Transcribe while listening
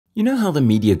You know how the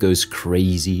media goes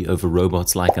crazy over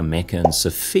robots like Mecha and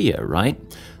Sophia, right?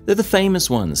 They're the famous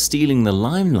ones stealing the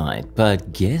limelight,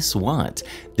 but guess what?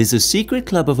 There's a secret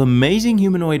club of amazing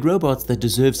humanoid robots that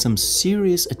deserve some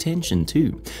serious attention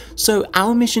too. So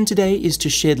our mission today is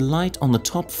to shed light on the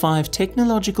top 5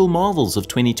 technological marvels of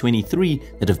 2023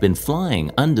 that have been flying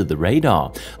under the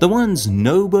radar, the ones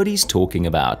nobody's talking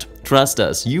about. Trust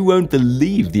us, you won't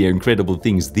believe the incredible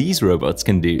things these robots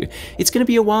can do. It's going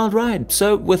to be a wild ride,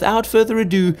 so without further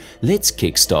ado, let's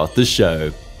kickstart the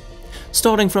show.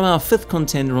 Starting from our 5th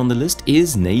contender on the list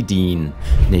is Nadine.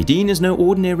 Nadine is no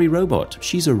ordinary robot.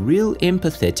 She's a real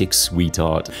empathetic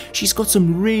sweetheart. She's got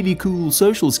some really cool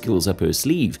social skills up her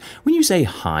sleeve. When you say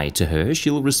hi to her,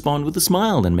 she'll respond with a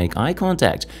smile and make eye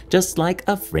contact, just like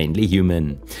a friendly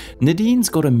human. Nadine's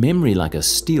got a memory like a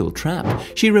steel trap.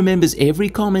 She remembers every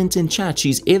comment and chat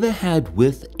she's ever had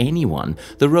with anyone.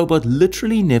 The robot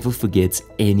literally never forgets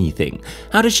anything.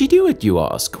 How does she do it, you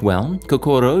ask? Well,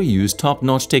 Kokoro used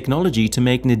top-notch technology to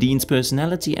make Nadine's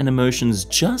personality and emotions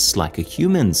just like a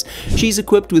human's. She's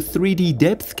equipped with 3D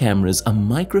depth cameras, a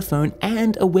microphone,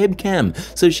 and a webcam,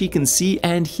 so she can see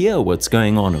and hear what's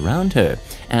going on around her.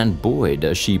 And boy,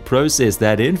 does she process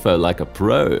that info like a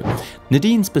pro.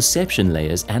 Nadine's perception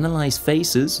layers analyze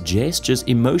faces, gestures,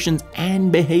 emotions,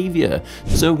 and behavior.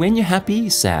 So when you're happy,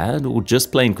 sad, or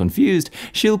just plain confused,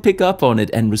 she'll pick up on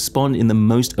it and respond in the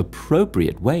most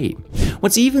appropriate way.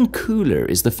 What's even cooler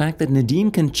is the fact that Nadine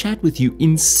can chat with you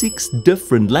in 6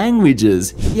 different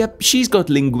languages. Yep, she's got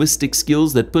linguistic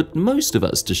skills that put most of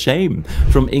us to shame.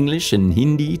 From English and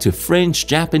Hindi to French,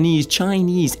 Japanese,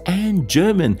 Chinese, and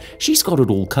German, she's got it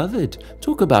all covered.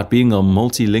 Talk about being a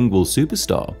multilingual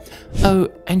superstar. Oh,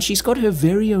 and she's got her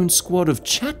very own squad of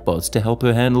chatbots to help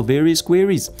her handle various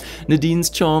queries. Nadine's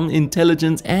charm,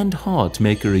 intelligence, and heart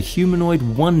make her a humanoid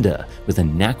wonder with a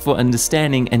knack for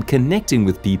understanding and connecting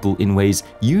with people in ways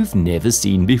you've never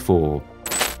seen before.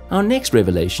 Our next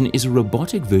revelation is a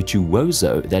robotic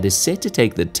virtuoso that is set to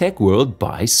take the tech world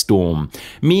by storm.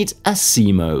 Meet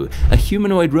Asimo, a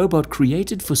humanoid robot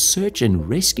created for search and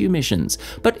rescue missions.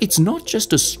 But it's not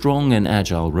just a strong and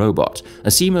agile robot.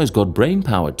 Asimo's got brain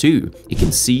power too. It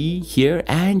can see, hear,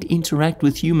 and interact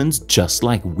with humans just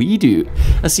like we do.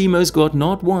 Asimo's got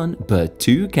not 1, but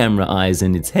 2 camera eyes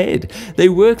in its head. They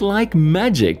work like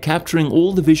magic, capturing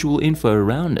all the visual info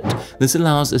around it. This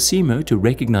allows Asimo to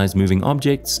recognize moving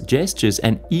objects, gestures,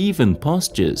 and even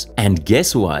postures. And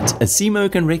guess what?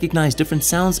 Asimo can recognize different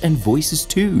sounds and voices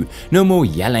too. No more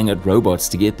yelling at robots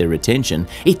to get their attention.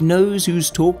 It knows who's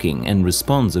talking and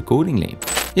responds accordingly.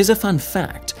 Here's a fun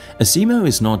fact. Asimo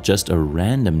is not just a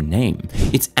random name.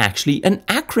 It's actually an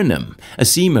acronym.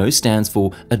 Asimo stands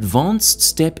for Advanced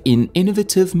Step in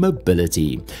Innovative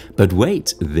Mobility. But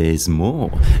wait, there's more.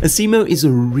 Asimo is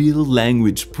a real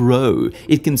language pro.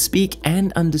 It can speak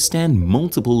and understand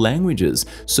multiple languages.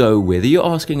 So whether you're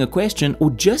asking a question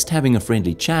or just having a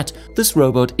friendly chat, this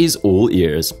robot is all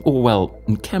ears, or well,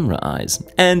 camera eyes,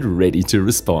 and ready to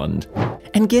respond.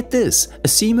 And get this,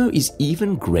 Asimo is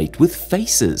even great with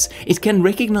faces. It can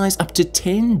recognize up to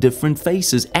 10 different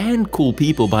faces and call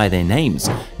people by their names.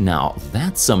 Now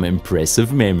that's some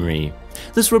impressive memory.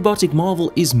 This robotic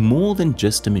marvel is more than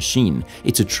just a machine.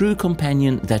 It's a true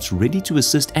companion that's ready to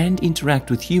assist and interact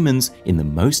with humans in the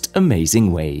most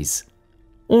amazing ways.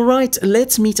 Alright,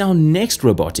 let's meet our next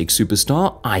robotic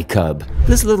superstar, iCub.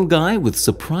 This little guy with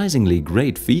surprisingly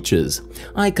great features.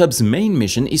 iCub's main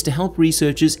mission is to help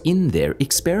researchers in their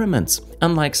experiments.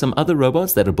 Unlike some other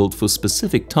robots that are built for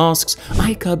specific tasks,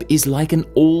 iCub is like an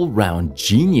all-round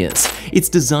genius. It's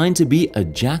designed to be a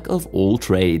jack of all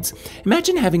trades.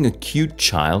 Imagine having a cute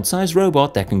child-sized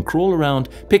robot that can crawl around,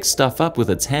 pick stuff up with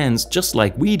its hands just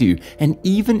like we do, and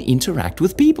even interact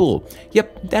with people.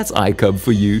 Yep, that's iCub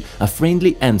for you, a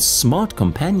friendly and smart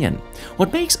companion.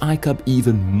 What makes iCub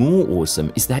even more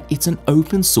awesome is that it's an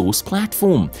open source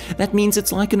platform. That means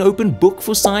it's like an open book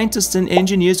for scientists and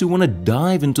engineers who want to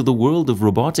dive into the world of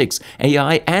robotics,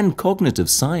 AI, and cognitive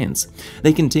science.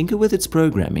 They can tinker with its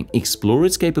programming, explore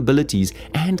its capabilities,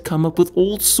 and come up with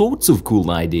all sorts of cool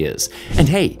ideas. And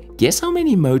hey, guess how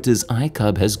many motors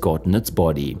iCub has got in its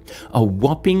body? A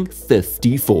whopping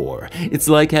 54. It's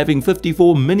like having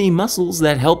 54 mini muscles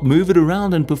that help move it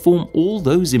around and perform all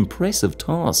those impressive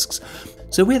tasks.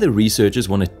 So whether researchers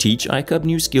want to teach iCub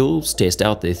new skills, test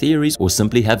out their theories, or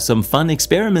simply have some fun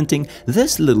experimenting,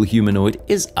 this little humanoid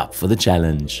is up for the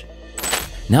challenge.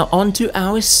 Now on to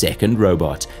our second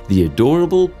robot, the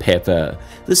adorable Pepper.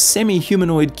 The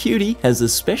semi-humanoid cutie has a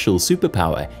special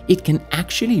superpower. It can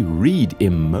actually read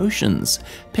emotions.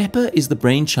 Pepper is the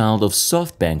brainchild of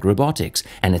SoftBank Robotics,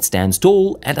 and it stands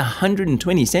tall at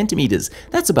 120 centimeters.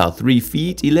 That's about 3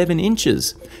 feet 11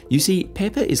 inches. You see,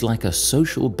 Pepper is like a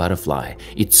social butterfly.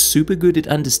 It's super good at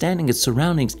understanding its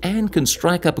surroundings and can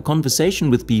strike up a conversation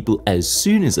with people as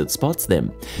soon as it spots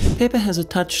them. Pepper has a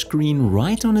touch screen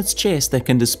right on its chest that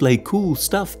can display cool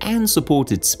stuff and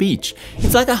support its speech.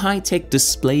 It's like a high-tech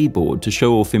display board to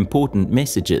show off important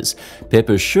messages.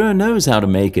 Pepper sure knows how to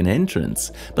make an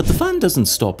entrance. But the fun doesn't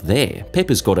stop there.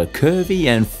 Pepper's got a curvy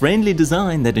and friendly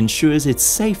design that ensures it's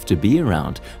safe to be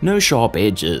around. No sharp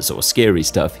edges or scary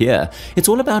stuff here. It's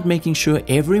all about making sure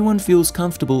everyone feels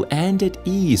comfortable and at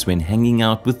ease when hanging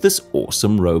out with this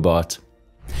awesome robot.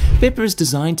 Pepper is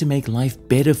designed to make life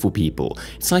better for people.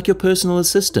 It's like your personal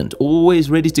assistant, always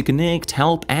ready to connect,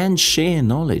 help, and share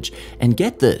knowledge. And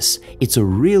get this, it's a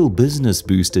real business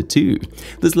booster too.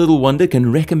 This little wonder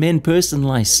can recommend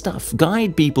personalized stuff,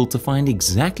 guide people to find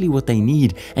exactly what they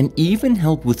need, and even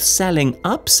help with selling,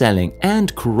 upselling,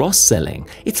 and cross-selling.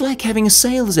 It's like having a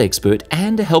sales expert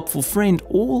and a helpful friend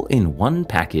all in one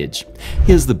package.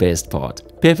 Here's the best part.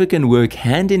 Pepper can work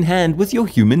hand in hand with your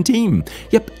human team.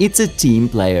 Yep, it's a team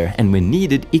player, and when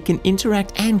needed, it can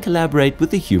interact and collaborate with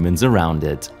the humans around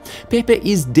it. Pepper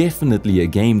is definitely a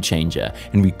game changer,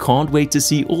 and we can't wait to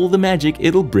see all the magic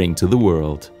it'll bring to the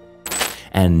world.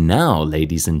 And now,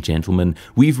 ladies and gentlemen,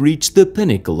 we've reached the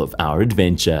pinnacle of our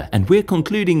adventure, and we're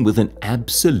concluding with an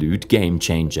absolute game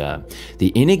changer,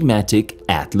 the enigmatic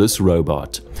Atlas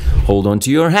robot. Hold on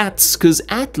to your hats, because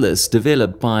Atlas,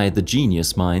 developed by the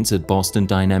genius minds at Boston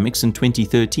Dynamics in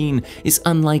 2013, is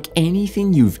unlike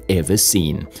anything you've ever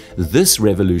seen. This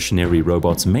revolutionary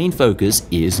robot's main focus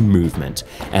is movement,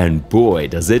 and boy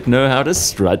does it know how to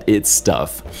strut its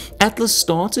stuff. Atlas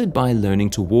started by learning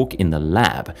to walk in the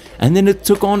lab, and then it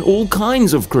took on all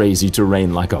kinds of crazy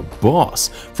terrain like a boss.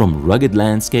 From rugged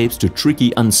landscapes to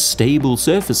tricky, unstable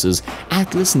surfaces,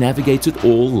 Atlas navigates it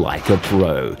all like a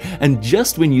pro. And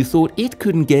just when you thought it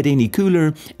couldn't get any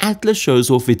cooler, Atlas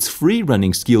shows off its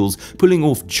free-running skills, pulling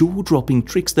off jaw-dropping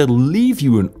tricks that'll leave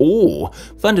you in awe.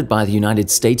 Funded by the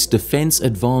United States Defense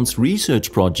Advanced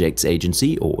Research Projects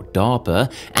Agency, or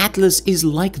DARPA, Atlas is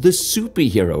like the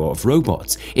superhero of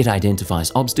robots. It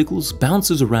identifies obstacles,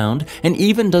 bounces around, and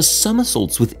even does somersaults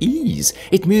with ease.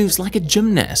 It moves like a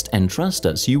gymnast, and trust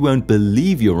us, you won't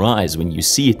believe your eyes when you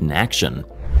see it in action.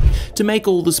 To make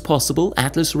all this possible,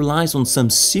 Atlas relies on some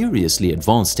seriously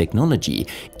advanced technology.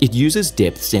 It uses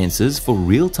depth sensors for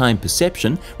real-time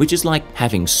perception, which is like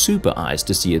having super eyes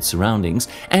to see its surroundings,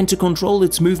 and to control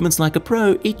its movements like a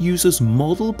pro, it uses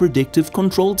model predictive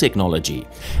control technology.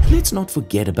 Let's not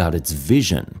forget about its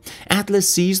vision. Atlas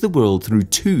sees the world through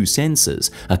 2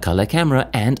 sensors, a color camera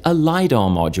and a LiDAR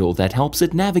module that helps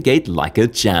it navigate like a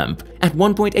champ. At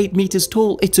 1.8 meters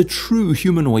tall, it's a true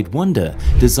humanoid wonder,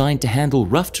 designed to handle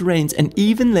rough terrains and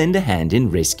even lend a hand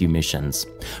in rescue missions.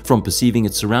 From perceiving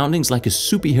its surroundings like a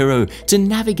superhero to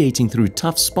navigating through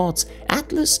tough spots,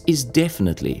 Atlas is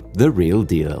definitely the real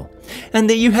deal. And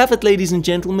there you have it, ladies and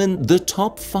gentlemen, the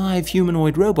top 5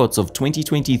 humanoid robots of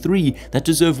 2023 that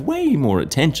deserve way more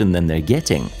attention than they're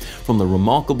getting. From the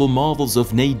remarkable marvels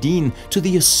of Nadine to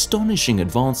the astonishing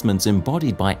advancements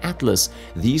embodied by Atlas,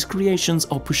 these creations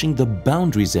are pushing the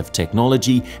boundaries of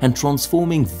technology and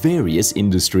transforming various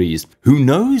industries. Who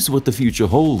knows what the future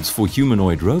holds for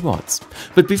humanoid robots?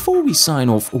 But before we sign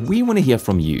off, we want to hear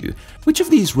from you. Which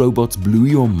of these robots blew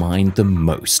your mind the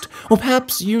most? Or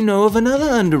perhaps you know of another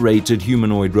underrated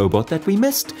humanoid robot that we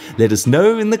missed? Let us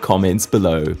know in the comments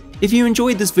below. If you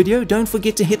enjoyed this video, don't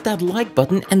forget to hit that like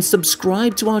button and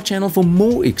subscribe to our channel for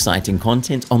more exciting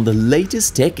content on the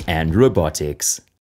latest tech and robotics.